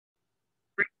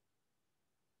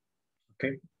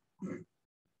Okay.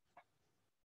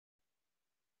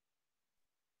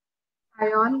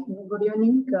 Hi all, good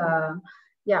evening.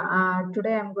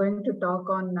 Today I'm going to talk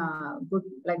on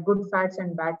good fats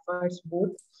and bad fats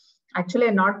both. Actually,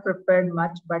 I'm not prepared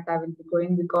much, but I will be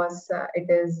going because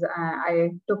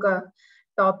I took a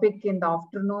topic in the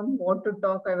afternoon. What to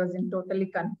talk? I was in totally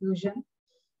confusion.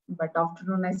 But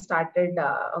afternoon I started.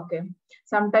 Okay.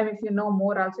 Sometimes if you know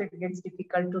more, also it gets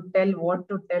difficult to tell what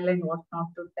to tell and what not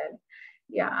to tell.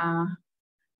 Yeah.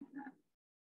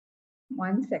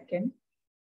 1 second.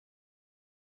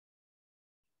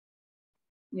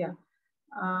 Yeah.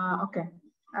 Okay.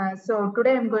 So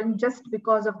today I'm going just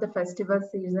because of the festival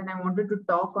season. I wanted to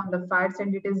talk on the fats,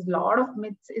 and it is a lot of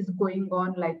myths is going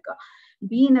on.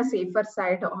 Be in a safer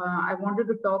side. I wanted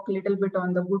to talk a little bit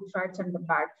on the good fats and the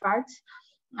bad fats.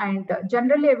 And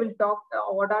generally, I will talk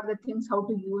what are the things, how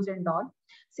to use and all.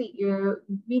 See,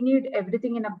 we need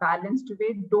everything in a balanced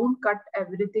way. Don't cut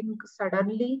everything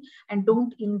suddenly, and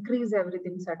don't increase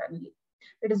everything suddenly.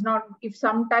 It is not. If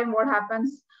sometime what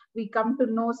happens, we come to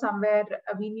know somewhere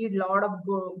we need a lot of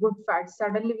good fats.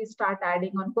 Suddenly we start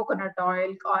adding on coconut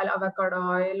oil, avocado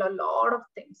oil, a lot of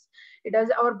things. It does,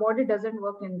 our body doesn't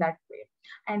work in that way.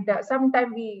 And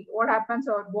sometimes what happens,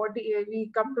 our body,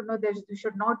 we come to know that we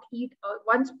should not eat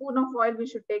 1 spoon of oil we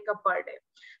should take up per day.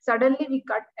 Suddenly we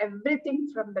cut everything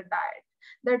from the diet.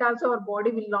 That also our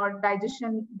body will not,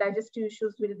 digestive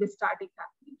issues will be starting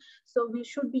happening. So we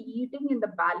should be eating in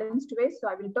the balanced way. So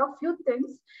I will talk few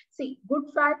things. See, good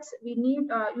fats we need,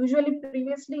 usually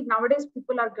previously, nowadays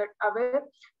people are get aware,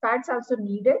 fats also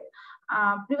needed.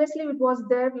 Previously it was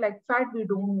there like fat we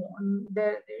don't want,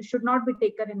 there should not be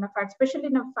taken in a fat, especially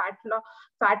in a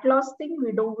fat loss thing,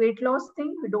 we don't, weight loss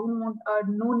thing, we don't want,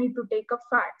 no need to take a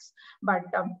fats. But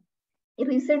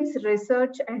recent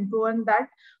research and proven that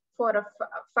for a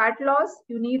fat loss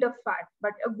you need a fat,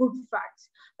 but a good fats.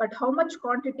 But how much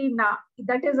quantity now,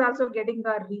 that is also getting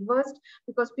reversed,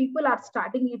 because people are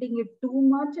starting eating it too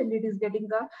much and it is getting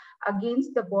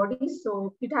against the body.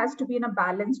 So it has to be in a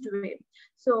balanced way.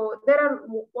 So there are,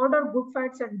 what are good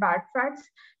fats and bad fats?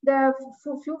 There are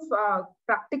few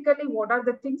practically what are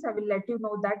the things, I will let you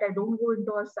know that. I don't go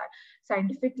into a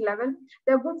scientific level.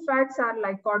 The good fats are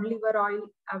like cod liver oil,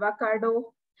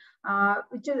 avocado,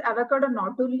 which is avocado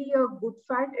not only a good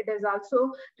fat, it is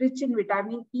also rich in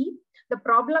vitamin E. The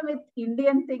problem with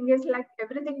Indian thing is like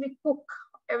everything we cook,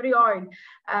 every oil.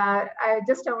 I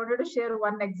wanted to share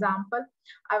one example.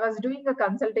 I was doing a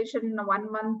consultation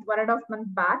 1.5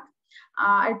 month back.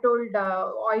 I told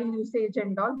oil usage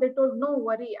and all. They told, no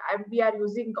worry, we are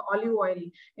using olive oil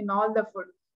in all the food.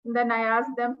 And then I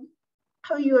asked them,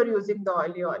 how you are using the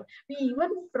olive oil? We even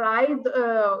fry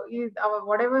our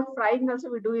whatever frying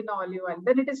also we do in olive oil.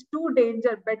 Then it is too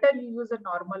danger. Better you use a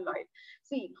normal oil.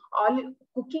 See,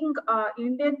 cooking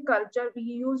Indian culture, we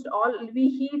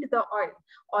heat the oil.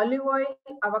 Olive oil,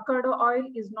 avocado oil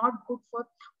is not good for.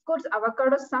 Of course,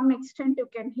 avocado some extent you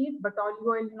can heat, but olive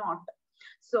oil not.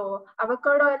 So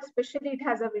avocado oil, especially, it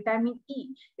has a vitamin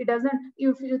E. It doesn't,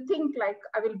 if you think like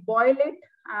I will boil it,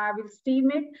 I will steam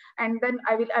it, and then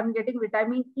I'm getting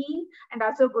vitamin E and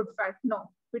also good fat. No,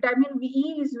 vitamin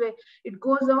E is where it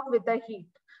goes off with the heat.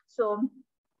 So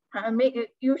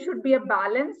you should be a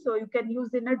balance, so you can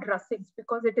use in a dressings,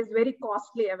 because it is very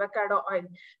costly, avocado oil.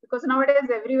 Because nowadays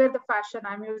everywhere the fashion,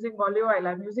 I'm using olive oil,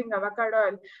 I'm using avocado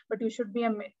oil, but you should be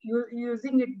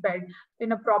using it bad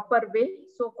in a proper way.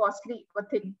 So costly a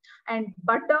thing. And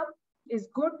butter is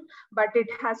good, but it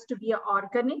has to be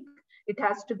organic, it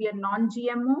has to be a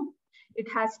non-GMO, it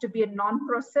has to be a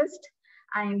non-processed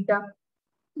and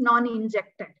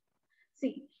non-injected.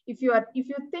 See, if you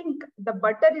think the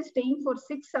butter is staying for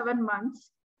 6-7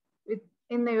 months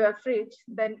in your fridge,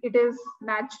 then it is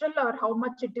natural, or how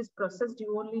much it is processed,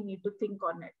 you only need to think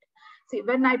on it. See,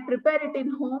 when I prepare it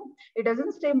in home, it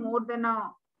doesn't stay more than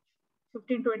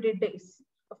 15-20 days.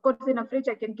 Of course, in a fridge,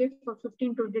 I can keep for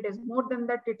 15-20 days. More than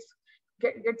that, it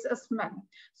gets a smell.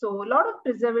 So a lot of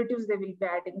preservatives they will be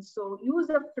adding. So use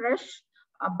a fresh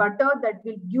butter that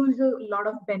will give you a lot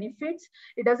of benefits.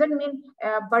 It doesn't mean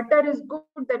butter is good,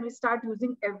 then we start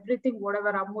using everything,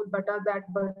 whatever Amul butter, that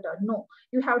butter. No,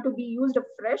 you have to be used a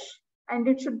fresh, and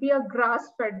it should be a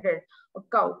grass-fed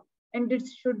cow, and it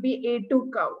should be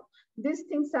A2 cow. These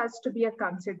things has to be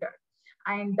considered.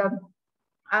 And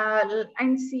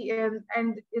and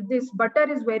this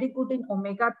butter is very good in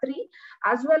omega-3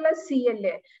 as well as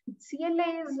CLA.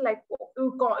 CLA is like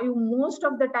you most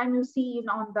of the time you see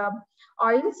on the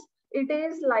oils. It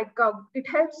is like it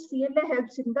helps. CLA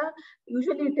helps in the,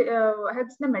 usually it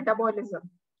helps the metabolism.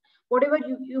 Whatever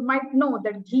you might know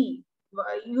that ghee,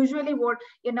 usually what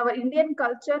in our Indian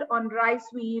culture, on rice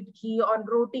we eat ghee, on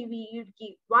roti we eat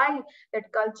ghee. Why?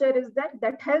 That culture is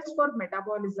that helps for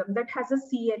metabolism, that has a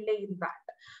CLA in that.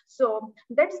 So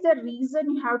that's the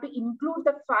reason you have to include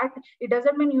the fat. It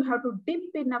doesn't mean you have to dip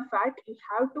in a fat. You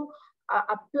have to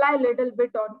apply a little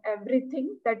bit on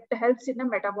everything that helps in a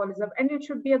metabolism, and it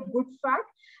should be a good fat,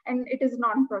 and it is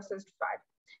non-processed fat.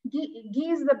 Ghee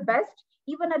is the best.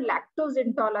 Even a lactose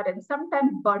intolerant,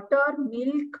 sometimes butter,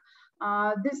 milk,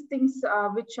 these things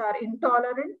which are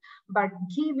intolerant, but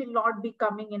ghee will not be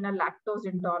coming in a lactose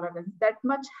intolerance that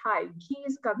much high. Ghee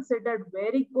is considered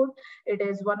very good. It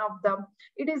is one of the,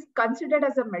 it is considered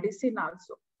as a medicine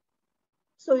also.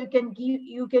 So you can give,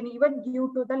 you can even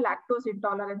give to the lactose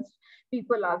intolerance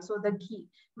people also the ghee.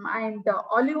 And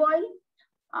olive oil,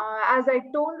 as I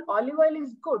told, olive oil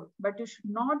is good, but you should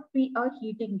not be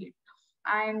heating it.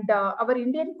 And our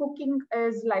Indian cooking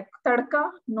is like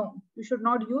tadka. No, you should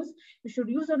not use. You should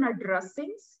use on a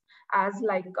dressings as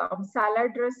like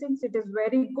salad dressings. It is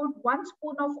very good. 1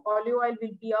 spoon of olive oil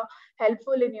will be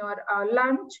helpful in your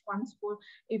lunch. 1 spoon.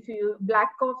 If you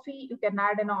black coffee, you can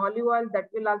add an olive oil. That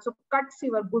will also cuts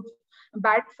your good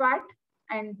bad fat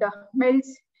and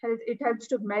melts. It helps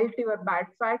to melt your bad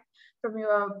fat from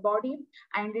your body,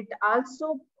 and it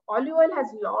also, olive oil has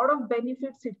a lot of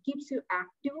benefits. It keeps you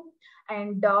active,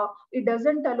 and it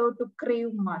doesn't allow to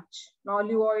crave much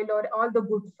olive oil or all the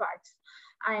good fats.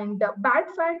 And bad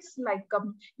fats like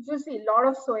if you see a lot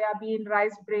of soya bean,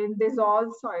 rice bran, there's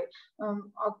all soy,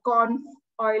 corn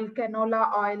oil,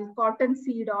 canola oil, cotton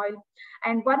seed oil.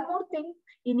 And one more thing,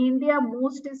 in India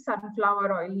most is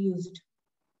sunflower oil used.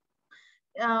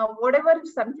 Whatever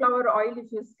sunflower oil,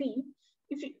 if you see,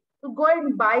 if you go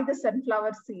and buy the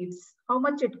sunflower seeds, how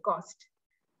much it cost?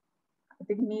 I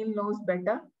think Neil knows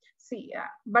better. See,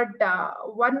 but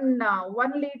 1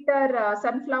 liter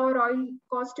sunflower oil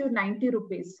cost you 90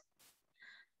 rupees.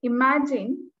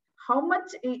 Imagine how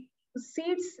much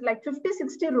seeds, like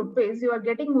 50-60 rupees, you are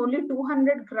getting only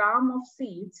 200 gram of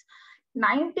seeds.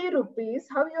 90 rupees,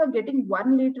 how you are getting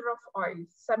 1 liter of oil,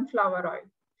 sunflower oil?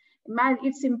 Man,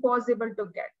 it's impossible to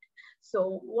get.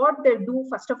 So what they do,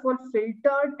 first of all,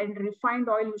 filtered and refined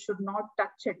oil you should not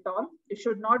touch at all. It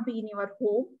should not be in your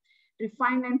home.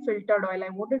 Refined and filtered oil, I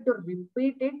wanted to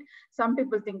repeat it. Some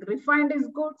people think refined is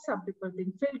good, some people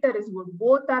think filter is good.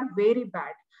 Both are very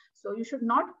bad. So you should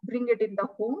not bring it in the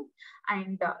home.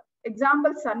 And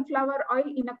example, sunflower oil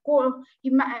in a cold,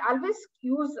 I always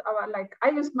use like I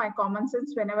use my common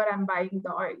sense whenever I'm buying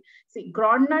the oil. See,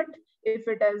 groundnut, if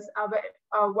it is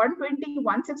 120,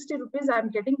 160 rupees, I'm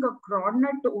getting a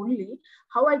groundnut only.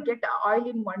 How I get oil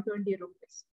in 120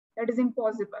 rupees? That is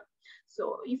impossible.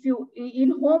 So if you,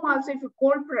 in home also, if you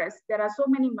cold press, there are so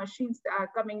many machines that are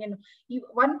coming in.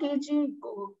 1 kg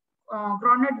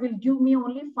groundnut will give me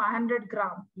only 500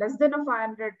 gram, less than a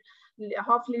 500,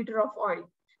 half liter of oil.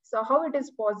 So how it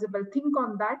is possible? Think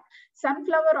on that.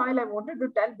 Sunflower oil I wanted to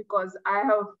tell because I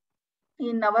have,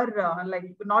 in our like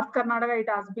North Karnataka, it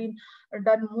has been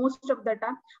done most of the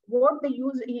time. What they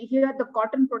use here, the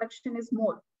cotton production is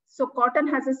more. So cotton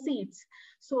has a seeds.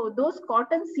 So those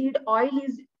cotton seed oil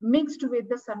is mixed with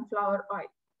the sunflower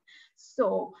oil.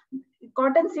 So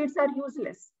cotton seeds are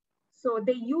useless. So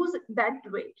they use that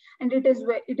way, and it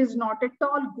is not at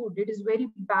all good. It is very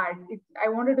bad. I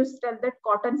wanted to tell that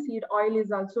cotton seed oil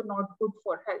is also not good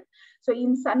for health. So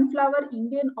in sunflower,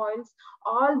 Indian oils,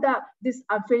 all this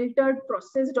filtered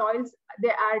processed oils,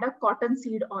 they add a cotton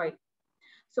seed oil.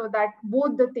 So that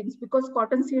both the things, because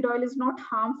cotton seed oil is not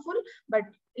harmful, but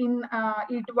in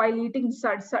it while eating,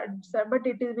 but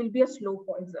it will be a slow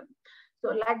poison. So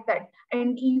like that.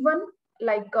 And even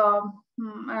like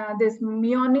this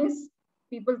mayonnaise,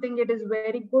 people think it is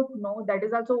very good. No, that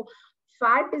is also,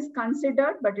 fat is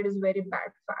considered, but it is very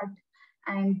bad fat.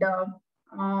 And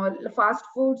fast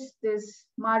foods, this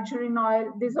margarine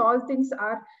oil, these all things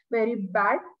are very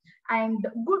bad. And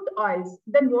good oils,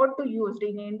 then what to use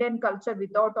in Indian culture?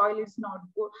 Without oil is not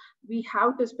good. We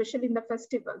have to, especially in the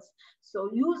festivals, so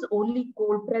use only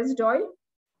cold pressed oil.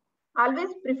 Always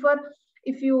prefer,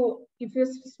 if you're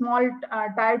small,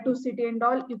 tier 2 city and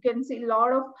all, you can see a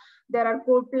lot of, there are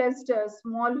cold pressed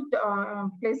small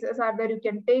places are there. You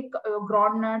can take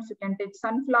groundnuts, you can take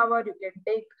sunflower, you can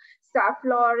take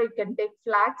safflower, you can take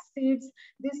flax seeds.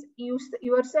 This use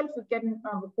yourself, you can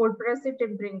cold press it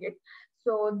and bring it.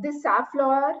 So this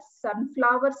sunflower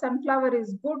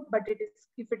is good, but it is,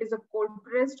 if it is a cold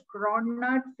pressed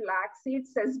groundnut, flax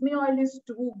seeds, sesame oil is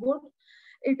too good.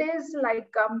 It is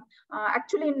like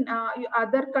actually in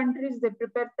other countries they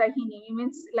prepare tahini,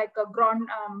 means like a ground,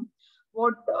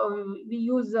 what we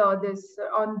use this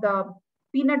on the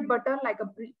peanut butter, like a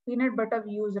peanut butter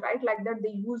we use, right? Like that,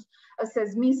 they use a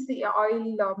sesame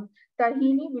oil,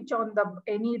 tahini, which on the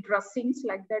any dressings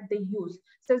like that they use.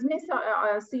 Sesame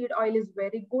seed oil is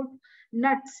very good.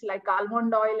 Nuts like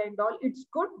almond oil and all, it's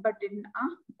good, but in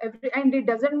every, and it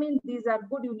doesn't mean these are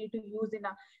good. You need to use in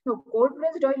a, cold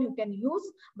pressed oil you can use,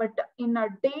 but in a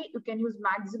day you can use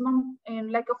maximum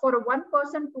in like for a one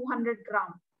person 200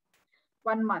 gram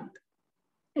 1 month.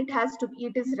 It has to be,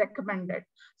 it is recommended.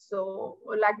 So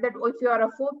like that, if you are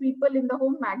a 4 people in the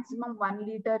home, maximum 1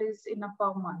 liter is enough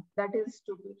per month. That is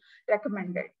to be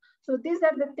recommended. So these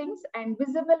are the things. And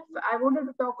visible, I wanted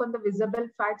to talk on the visible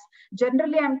fats.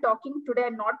 Generally I'm talking today, I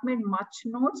not made much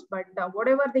notes, but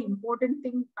whatever the important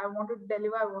thing I wanted to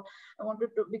deliver, I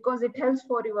wanted to, because it helps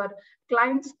for your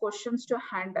clients questions to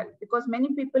handle, because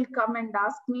many people come and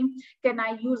ask me, can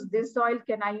I use this oil,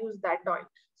 can I use that oil?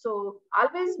 So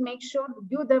always make sure to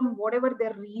give them whatever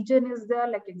their region is there.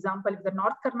 Like example, if the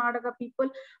North Karnataka people,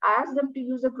 I ask them to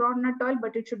use a groundnut oil,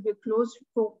 but it should be close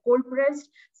to cold pressed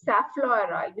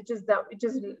safflower oil, which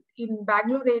is in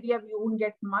Bangalore area we won't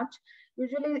get much.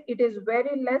 Usually it is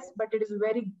very less, but it is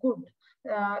very good.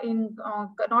 In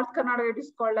North Karnataka, it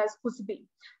is called as kusbi.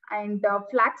 And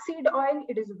flaxseed oil,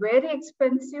 it is very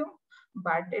expensive,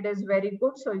 but it is very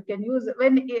good. So you can use,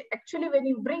 when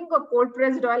you bring a cold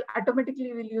pressed oil,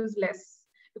 automatically will use less,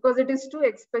 because it is too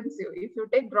expensive. If you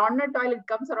take groundnut oil, it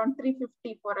comes around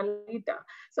 350 for a liter.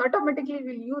 So automatically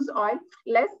we'll use oil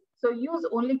less. So use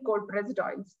only cold pressed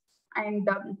oils. And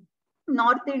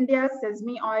North India,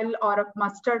 sesame oil or a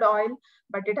mustard oil,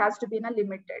 but it has to be in a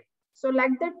limited. So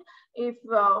like that, if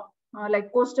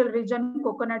like coastal region,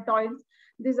 coconut oils,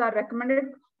 these are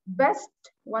recommended. Best,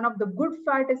 one of the good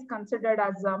fat is considered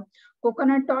as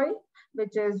coconut oil,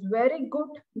 which is very good.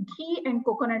 Ghee and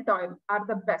coconut oil are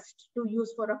the best to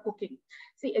use for a cooking.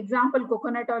 See, example,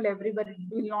 coconut oil everybody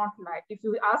will not like. If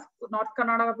you ask North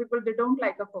Karnataka people, they don't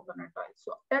like a coconut oil.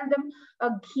 So tell them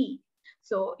a ghee.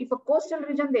 So if a coastal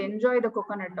region, they enjoy the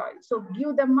coconut oil. So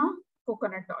give them a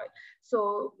coconut oil.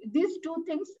 So these two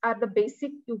things are the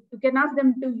basic. You can ask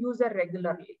them to use it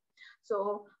regularly.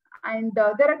 So, and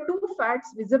there are two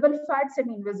fats, visible fats and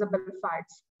invisible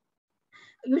fats.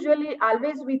 Usually,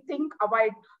 always we think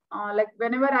avoid, like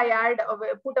whenever I add,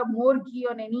 put a more ghee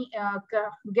on any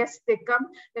guest they come,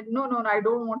 that no, I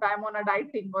don't want, I'm on a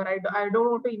dieting, or I don't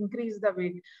want to increase the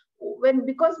weight.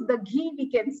 Because the ghee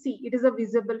we can see, it is a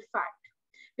visible fat.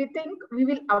 We think we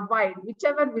will avoid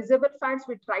whichever visible fats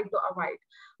we try to avoid,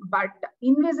 but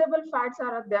invisible fats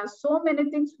are there. Are so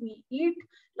many things we eat,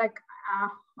 like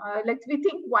we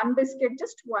think one biscuit,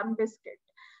 just one biscuit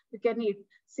we can eat.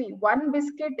 See, one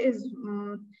biscuit is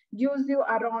gives you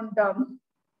around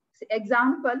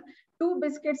example, 2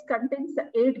 biscuits contains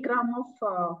 8 gram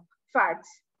of fats.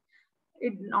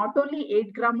 It not only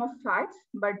 8 gram of fats,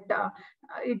 but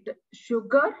it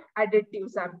sugar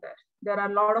additives are there. There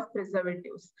are a lot of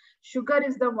preservatives. Sugar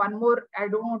is the one more, I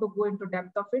don't want to go into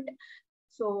depth of it.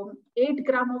 So 8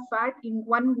 gram of fat in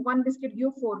one biscuit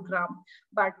give 4 gram,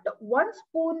 but 1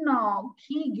 spoon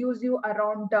ghee gives you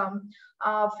around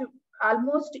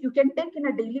almost, you can take in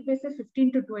a daily basis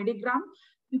 15 to 20 gram.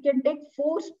 You can take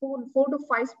 4 to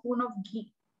 5 spoon of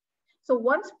ghee. So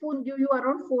 1 spoon give you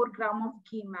around 4 gram of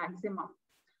ghee maximum.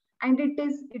 And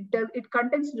it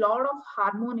contains a lot of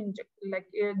hormone like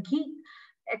ghee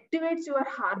activates your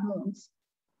hormones.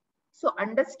 So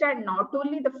understand, not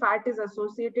only the fat is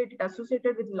associated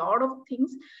with a lot of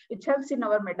things, it helps in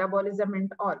our metabolism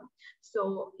and all.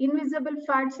 So invisible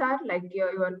fats are like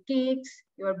your cakes,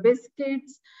 your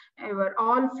biscuits, your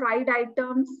all fried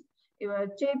items, your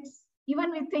chips.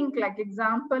 Even we think, like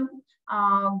example,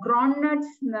 groundnuts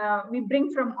we bring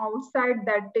from outside,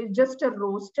 that is just a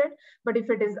roasted, but if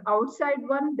it is outside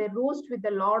one, they roast with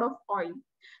a lot of oil.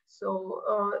 So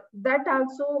that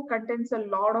also contains a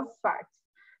lot of fats.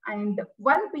 And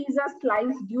one pizza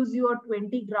slice gives you a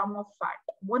 20 gram of fat.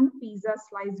 One pizza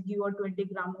slice gives you a 20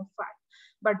 gram of fat.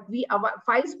 But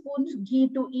 5 spoons ghee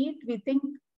to eat, we think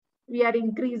we are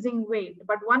increasing weight.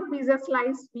 But one pizza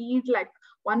slice, we eat like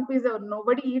one pizza,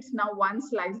 nobody eats now one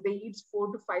slice, they eat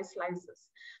 4 to 5 slices.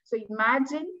 So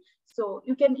imagine, so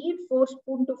you can eat 4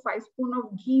 spoon to 5 spoon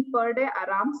of ghee per day,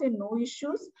 aram se, no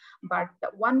issues. But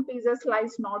one pizza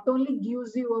slice not only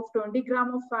gives you of 20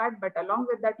 gram of fat, but along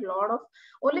with that, lot of,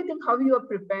 only thing how you are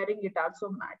preparing it also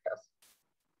matters.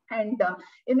 And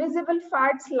invisible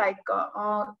fats, like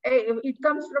it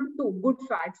comes from two good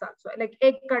fats also. Like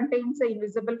egg contains the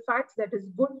invisible fats, that is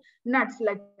good. Nuts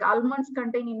like almonds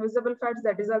contain invisible fats,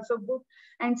 that is also good.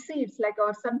 And seeds like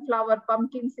our sunflower,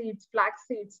 pumpkin seeds, flax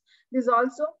seeds, this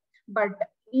also. But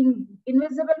in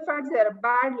invisible fats, they are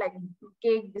bad, like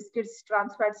cake, biscuits,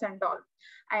 trans fats, and all.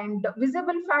 And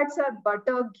visible fats are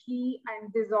butter, ghee,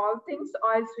 and these all things,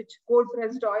 oils, which cold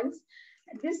pressed oils.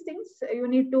 These things you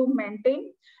need to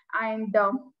maintain. And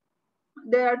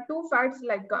there are two fats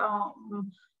like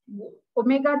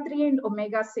omega-3 and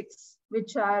omega-6,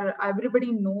 which are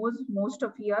everybody knows most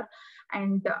of here.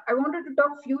 And I wanted to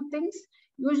talk few things.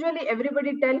 Usually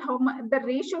everybody tell how much the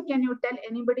ratio. Can you tell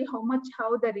anybody how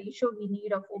the ratio we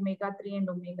need of omega-3 and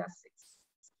omega-6?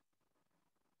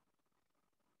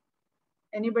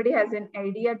 Anybody has an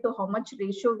idea to how much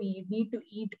ratio we need to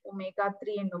eat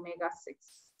omega-3 and omega-6?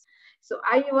 So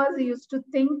I was used to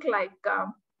think like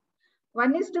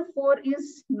 1:4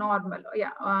 is normal.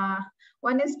 Yeah,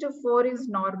 1:4 is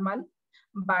normal,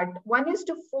 but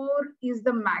 1:4 is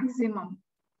the maximum.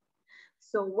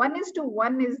 So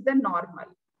 1:1 is the normal.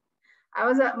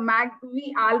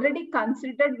 We already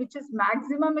considered which is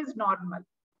maximum is normal.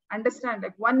 Understand,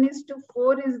 like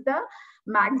 1:4 is the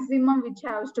maximum which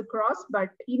has to cross, but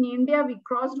in India we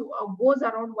crossed goes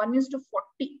around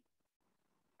 1:40.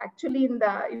 Actually, in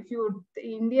the if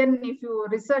you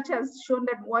research has shown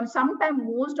that sometime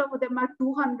most of them are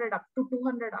 200, up to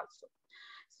 200 also.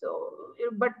 So,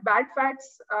 but bad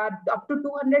fats are up to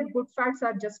 200, good fats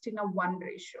are just in a 1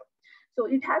 ratio. So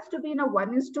it has to be in a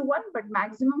 1:1, but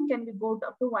maximum can be go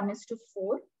up to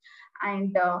 1:4.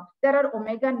 And there are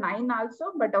omega-9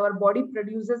 also, but our body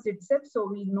produces itself, so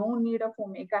we no need of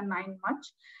omega-9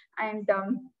 much. And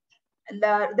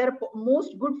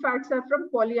most good fats are from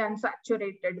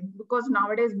polyunsaturated, because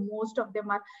nowadays most of them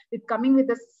are coming with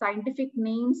the scientific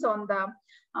names on the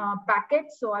packet.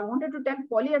 So I wanted to tell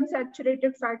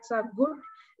polyunsaturated fats are good,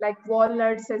 like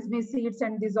walnuts, sesame seeds,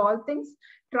 and these all things.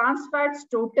 Trans fats,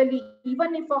 totally,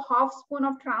 even if a half spoon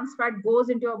of trans fat goes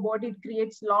into your body, it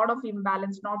creates a lot of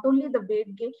imbalance. Not only the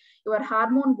weight gain, your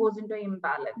hormone goes into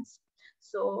imbalance.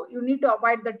 So you need to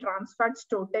avoid the trans fats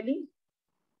totally.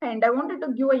 And I wanted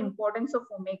to give an importance of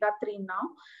omega-3 now.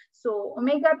 So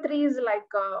omega-3 is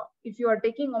like, if you are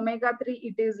taking omega-3,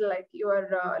 it is like your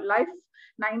life.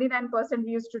 99%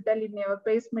 we used to tell in your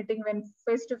face meeting, when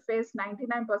face to face,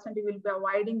 99% you will be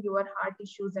avoiding your heart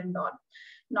issues and all.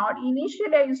 Not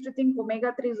initially, I used to think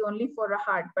omega-3 is only for a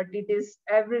heart, but it is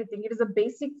everything. It is a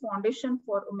basic foundation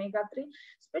for omega-3,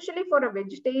 especially for a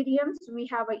vegetarians. We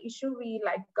have an issue. We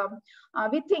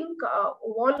think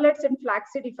walnuts and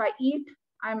flaxseed, if I eat,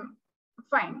 I'm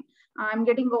fine. I'm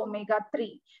getting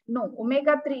omega-3. No,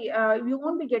 omega-3, you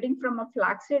won't be getting from a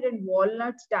flaxseed and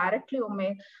walnuts directly,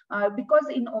 because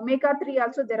in omega-3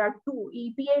 also there are two,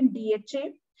 EPA and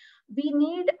DHA. We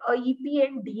need a EPA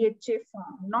and DHA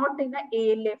form, not in a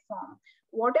ALA form.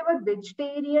 Whatever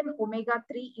vegetarian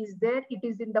omega-3 is there, it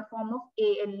is in the form of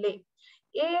ALA.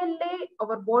 ALA,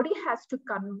 our body has to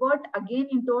convert again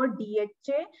into a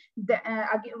DHA,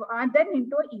 then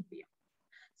into a EPA.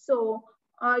 So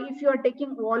if you are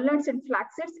taking walnuts and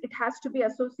flax seeds, it has to be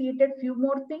associated few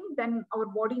more things, then our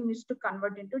body needs to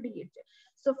convert into DHA.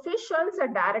 So fish oils are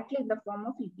directly in the form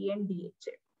of EPA and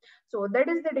DHA. So that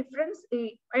is the difference,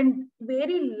 and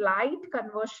very light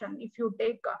conversion. If you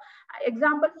take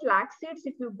example flax seeds,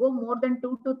 if you go more than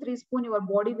 2 to 3 spoon, your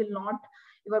body will not,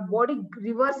 your body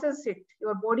reverses it.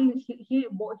 Your body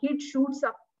heat shoots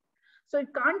up. So you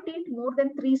can't eat more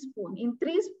than 3 spoon. In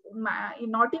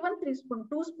not even 3 spoon,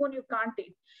 2 spoon you can't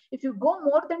eat. If you go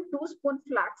more than 2 spoon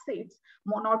flax seeds,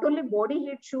 not only body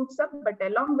heat shoots up, but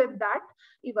along with that,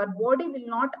 your body will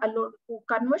not allow,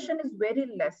 conversion is very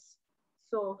less.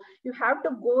 So you have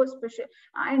to go special,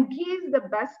 and ghee is the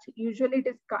best. Usually it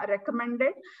is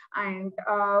recommended, and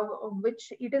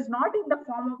which it is not in the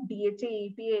form of DHA,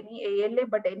 EPA, any ALA,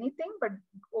 but anything, but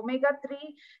omega-3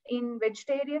 in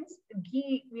vegetarians,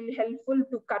 ghee will helpful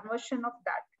to conversion of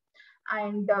that.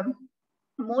 And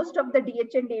most of the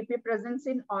DHA and EPA presence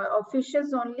in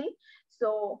fishes only.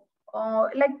 So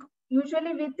like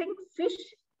usually we think fish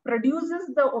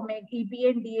produces the omega,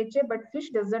 EPA and DHA, but fish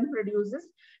doesn't produces.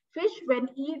 Fish, when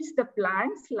eats the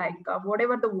plants, like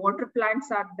whatever the water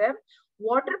plants are there,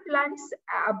 water plants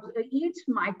eats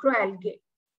microalgae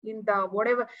in the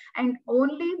whatever, and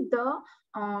only the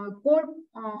cold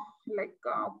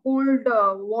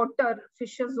water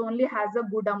fishes only has a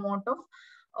good amount of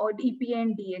EPA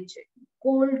and DHA.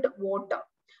 Cold water.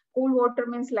 Cold water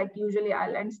means like usually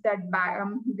islands, that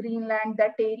Greenland,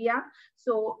 that area.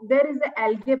 So there is the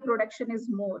algae production is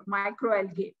more,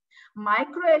 microalgae.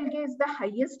 Microalgae is the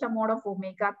highest amount of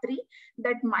omega-3.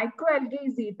 That microalgae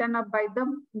is eaten up by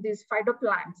these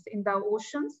phytoplants in the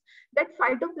oceans. That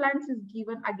phytoplants is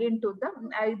given again to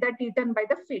that eaten by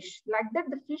the fish. Like that,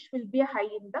 the fish will be high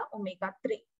in the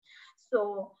omega-3.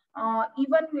 So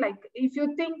even like if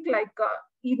you think like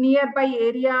nearby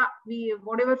area,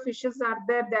 whatever fishes are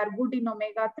there, they are good in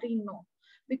omega-3? No,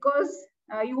 because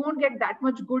you won't get that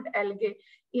much good algae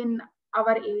in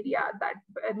our area that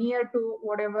near to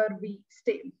whatever we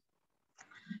stay.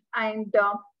 And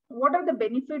what are the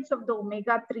benefits of the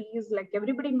omega-3s? Like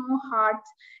everybody know hearts,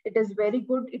 it is very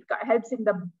good. It helps in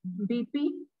the BP,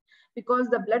 because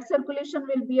the blood circulation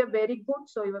will be a very good,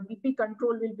 so your BP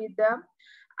control will be there.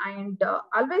 And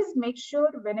always make sure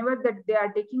whenever that they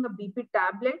are taking a BP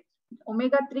tablet,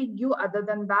 omega-3 give other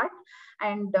than that.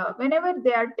 And whenever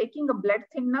they are taking a blood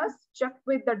thinners, check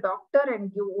with the doctor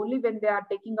and give only when they are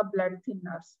taking a blood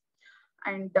thinners.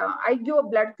 And I give a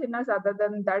blood thinners other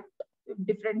than that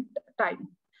different time.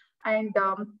 And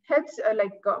helps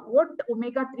what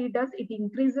omega-3 does, it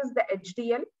increases the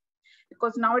HDL,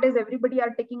 because nowadays everybody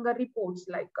are taking a reports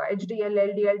like HDL,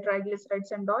 LDL,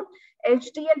 triglycerides and all.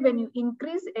 HDL, when you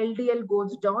increase, LDL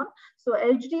goes down. So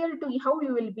HDL, to how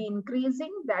you will be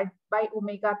increasing that by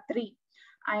omega-3.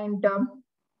 And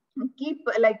keep,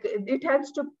 like, it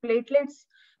helps to platelets,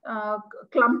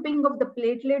 clumping of the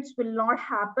platelets will not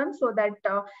happen, so that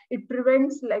it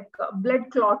prevents like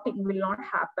blood clotting will not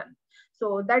happen.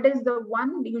 So that is the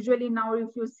one. Usually now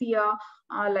if you see a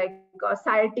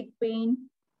sciatic pain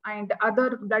and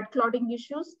other blood clotting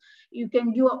issues, you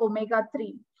can give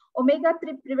omega-3.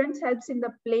 Omega-3 prevents, helps in the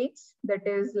plaques, that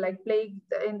is like plague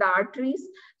in the arteries.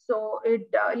 So it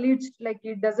leads, like,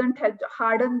 it doesn't help to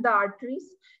harden the arteries.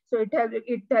 So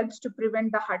it helps to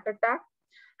prevent the heart attack.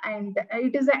 And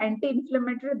it is an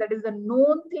anti-inflammatory, that is a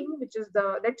known thing, which is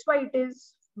that's why it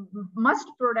is must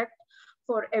product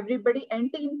for everybody.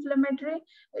 Anti-inflammatory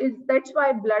is, that's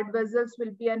why blood vessels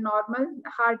will be a normal,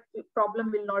 heart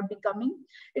problem will not be coming.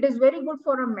 It is very good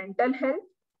for a mental health.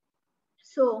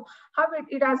 So how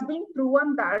it has been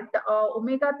proven that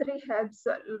omega-3 helps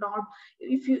a lot.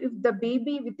 If the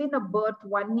baby within a birth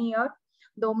 1 year,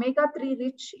 the omega-3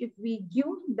 rich, if we give,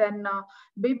 then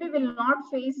baby will not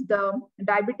face the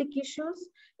diabetic issues,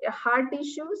 heart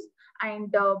issues,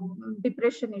 and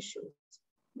depression issues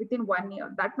within 1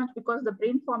 year. That much, because the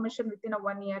brain formation within a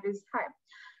 1 year is high.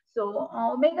 So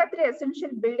omega-3 essential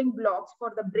building blocks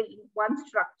for the brain, one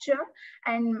structure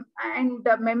and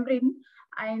the membrane,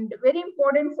 and very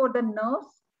important for the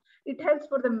nerves. It helps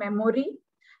for the memory,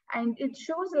 and it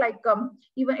shows like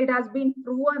even it has been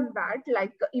proven that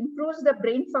like improves the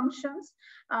brain functions.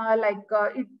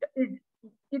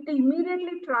 It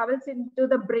immediately travels into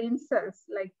the brain cells.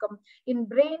 Like in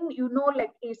brain,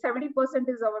 like 70%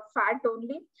 is our fat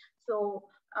only. So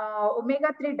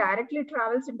omega-3 directly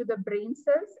travels into the brain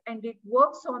cells, and it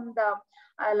works on the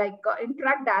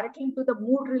interact directly to the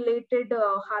mood related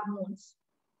hormones.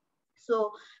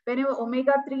 So whenever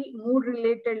omega-3 mood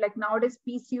related, like nowadays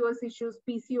PCOS issues,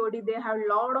 PCOD, they have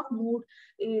a lot of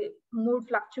mood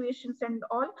fluctuations and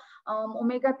all.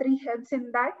 Omega-3 helps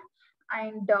in that.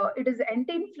 And it is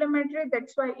anti-inflammatory,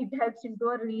 that's why it helps into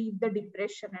relieve the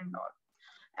depression and all.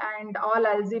 And all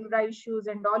Alzheimer's issues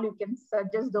and all, you can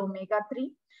suggest the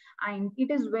omega-3. And it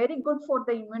is very good for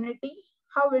the immunity.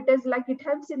 How it is, like it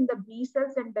helps in the B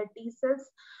cells and the T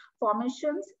cells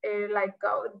formations.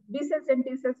 B cells and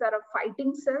T cells are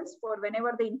fighting cells for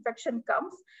whenever the infection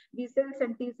comes. B cells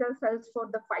and T cells for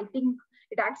the fighting.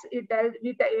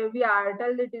 We are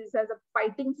told it is as a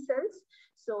fighting cells.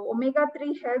 So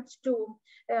omega-3 helps to,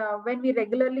 when we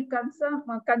regularly consume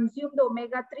the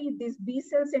omega-3, these B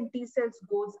cells and T cells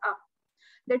goes up.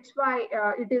 That's why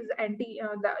it is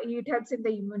it helps in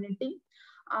the immunity.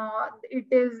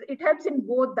 It helps in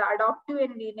both the adaptive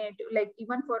and innate, like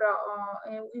even for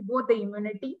both the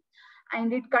immunity.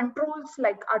 And it controls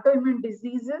like autoimmune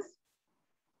diseases.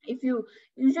 If you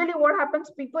usually, what happens,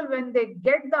 people when they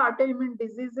get the autoimmune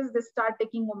diseases, they start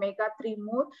taking omega-3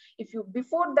 more. If you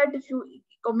before that, if you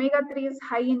omega-3 is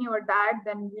high in your diet,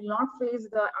 then you will not face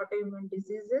the autoimmune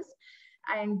diseases.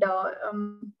 And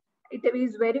it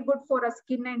is very good for a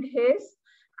skin and hairs.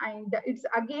 And it's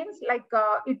against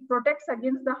it protects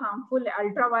against the harmful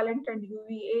ultraviolet and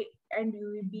UVA and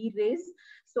UVB rays.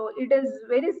 So it is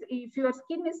very, if your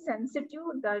skin is sensitive,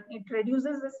 then it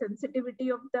reduces the sensitivity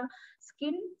of the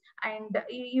skin. And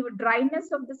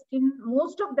dryness of the skin,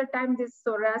 most of the time this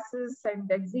psoriasis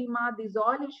and eczema, these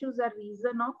all issues are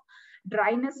reason of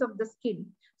dryness of the skin.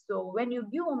 So when you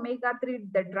give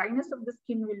omega-3, the dryness of the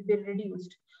skin will be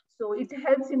reduced. So it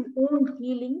helps in wound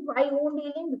healing. Why wound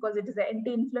healing? Because it is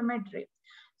anti-inflammatory.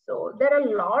 So there are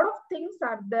a lot of things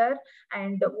are there.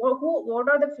 And what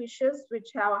are the fishes which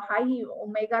have high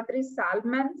omega-3?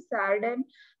 Salmon, sardine,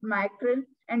 mackerel,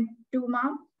 and tuna.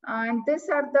 And these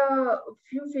are the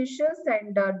few fishes.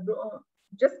 And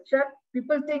just check.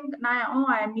 People think, oh,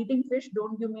 I am eating fish,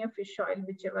 don't give me a fish oil,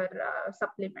 whichever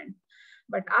supplement.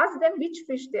 but ask them which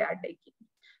fish they are taking.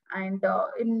 And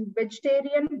in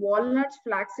vegetarian, walnuts,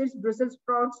 flax seeds, Brussels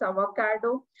sprouts,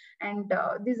 avocado, and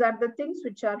these are the things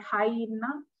which are high in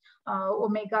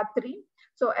omega-3.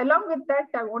 So along with that,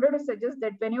 I wanted to suggest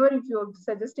that whenever if you're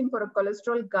suggesting for a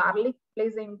cholesterol, garlic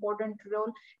plays an important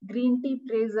role, green tea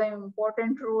plays an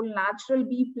important role, natural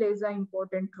bee plays an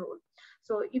important role.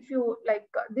 So if you like,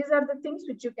 these are the things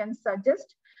which you can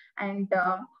suggest, and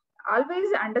always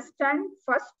understand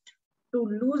first, to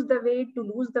lose the weight, to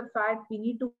lose the fat, we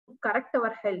need to correct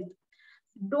our health.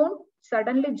 Don't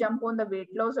suddenly jump on the weight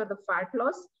loss or the fat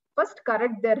loss. First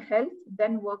correct their health,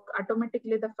 then work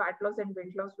automatically the fat loss and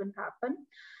weight loss will happen.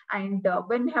 And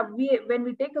when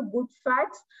we take a good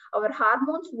fats, our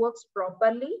hormones works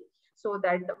properly. So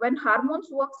that when hormones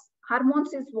works,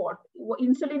 hormones is what?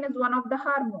 Insulin is one of the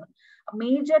hormone. A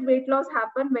major weight loss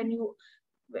happen when you,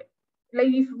 like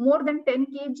if more than 10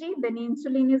 kg, then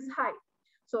insulin is high.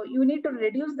 So you need to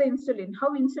reduce the insulin.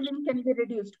 How insulin can be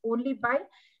reduced? Only by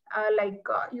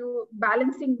you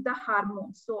balancing the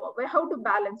hormones. So how to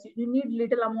balance? You need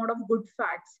little amount of good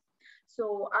fats.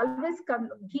 So always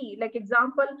ghee, like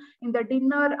example, in the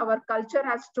dinner, our culture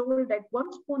has told that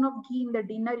 1 spoon of ghee in the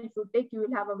dinner, if you take, you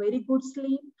will have a very good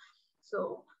sleep.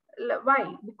 So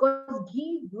why? Because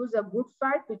ghee gives a good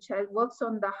fat which works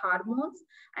on the hormones,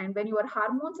 and when your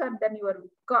hormones are then your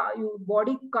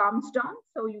body calms down,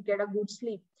 so you get a good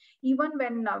sleep. Even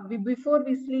when before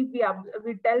we sleep,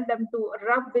 we tell them to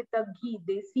rub with the ghee.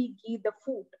 They see ghee the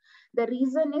food. The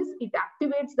reason is it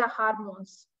activates the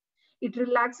hormones, it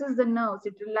relaxes the nerves,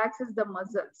 it relaxes the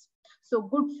muscles. So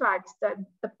good fats,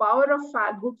 the power of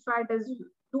good fat is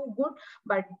too good,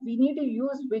 but we need to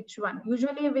use which one.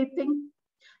 Usually we think,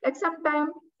 like sometime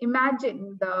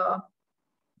imagine the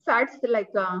fats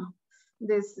like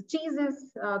this cheese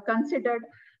is considered,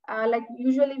 like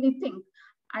usually we think,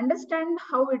 understand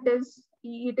how it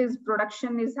is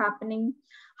production is happening,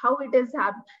 how it is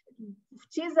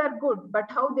cheese are good, but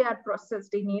how they are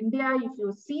processed in India. If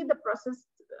you see the process,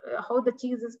 how the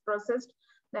cheese is processed,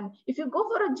 then if you go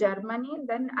for a Germany,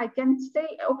 then I can say,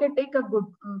 okay, take a good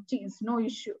cheese, no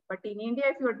issue. But in India,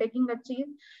 if you are taking a cheese,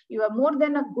 you are more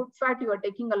than a good fat, you are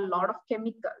taking a lot of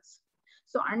chemicals.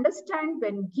 So understand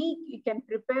when ghee, you can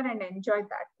prepare and enjoy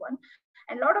that one.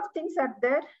 And a lot of things are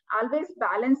there. Always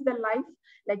balance the life,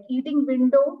 like eating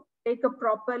window, take a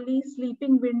properly,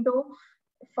 sleeping window,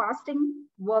 fasting,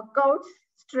 workouts,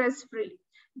 stress-free.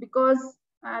 Because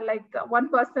one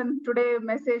person today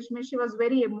messaged me, she was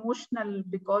very emotional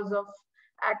because of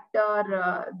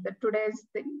actor the today's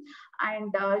thing,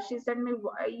 and she said me,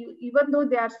 even though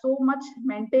they are so much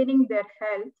maintaining their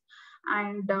health,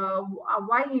 and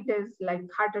why it is like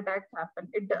heart attack happen,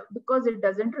 because it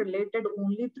doesn't related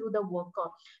only through the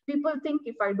workout. People think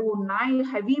if I do 9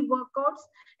 heavy workouts,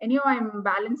 anyhow I'm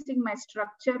balancing my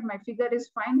structure, my figure is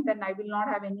fine, then I will not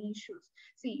have any issues.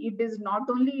 See, it is not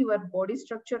only your body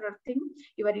structure or thing,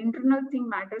 your internal thing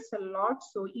matters a lot.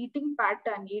 So eating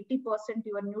pattern, 80%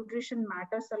 your nutrition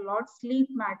matters a lot, sleep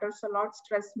matters a lot,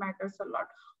 stress matters a lot.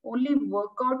 Only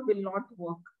workout will not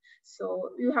work. So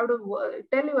you have to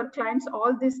tell your clients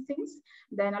all these things.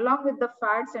 Then along with the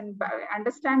fats and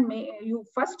understand,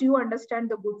 you understand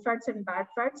the good fats and bad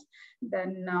fats.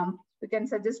 Then you can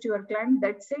suggest your client.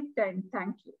 That's it, and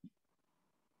thank you.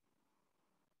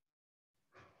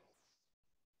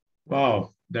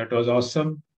 Wow, that was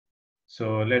awesome.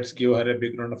 So let's give her a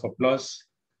big round of applause.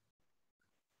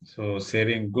 So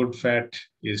sharing good fat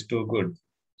is too good.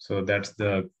 So that's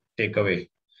the takeaway.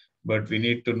 But we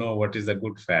need to know what is the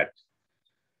good fat.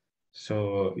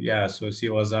 So yeah, so she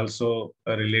was also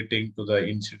relating to the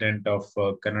incident of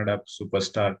Kannada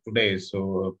superstar today.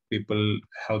 So people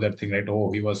have that thing, right?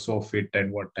 Oh, he was so fit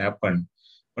and what happened?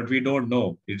 But we don't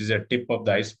know. It is a tip of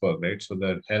the iceberg, right? So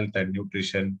the health and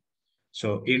nutrition,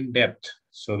 so in depth.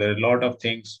 So there are a lot of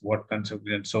things, what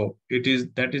consequence. So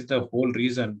that is the whole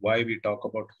reason why we talk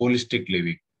about holistic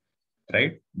living,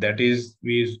 right? That is,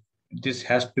 this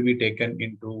has to be taken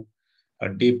into a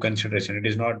deep consideration. It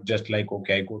is not just like,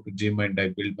 okay, I go to gym and I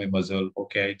build my muscle.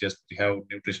 Okay, I just have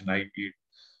nutrition I eat.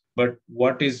 But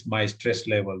what is my stress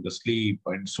level, the sleep,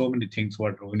 and so many things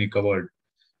what Rohini covered.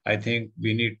 I think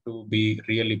we need to be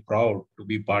really proud to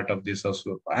be part of this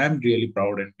also. I am really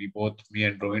proud, and we both, me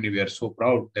and Rohini, we are so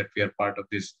proud that we are part of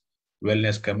this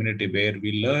wellness community where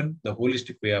we learn the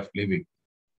holistic way of living,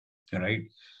 right?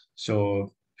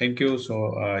 So thank you.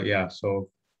 So yeah, so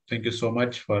thank you so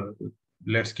much for,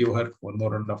 let's give her one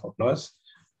more round of applause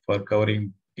for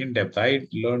covering in depth. I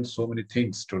learned so many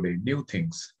things today, new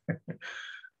things.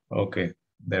 Okay,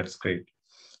 that's great.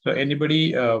 So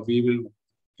anybody, we will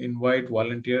invite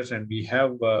volunteers, and we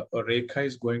have Rekha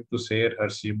is going to share her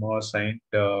CMO assigned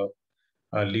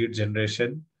lead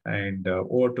generation, and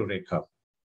over to Rekha.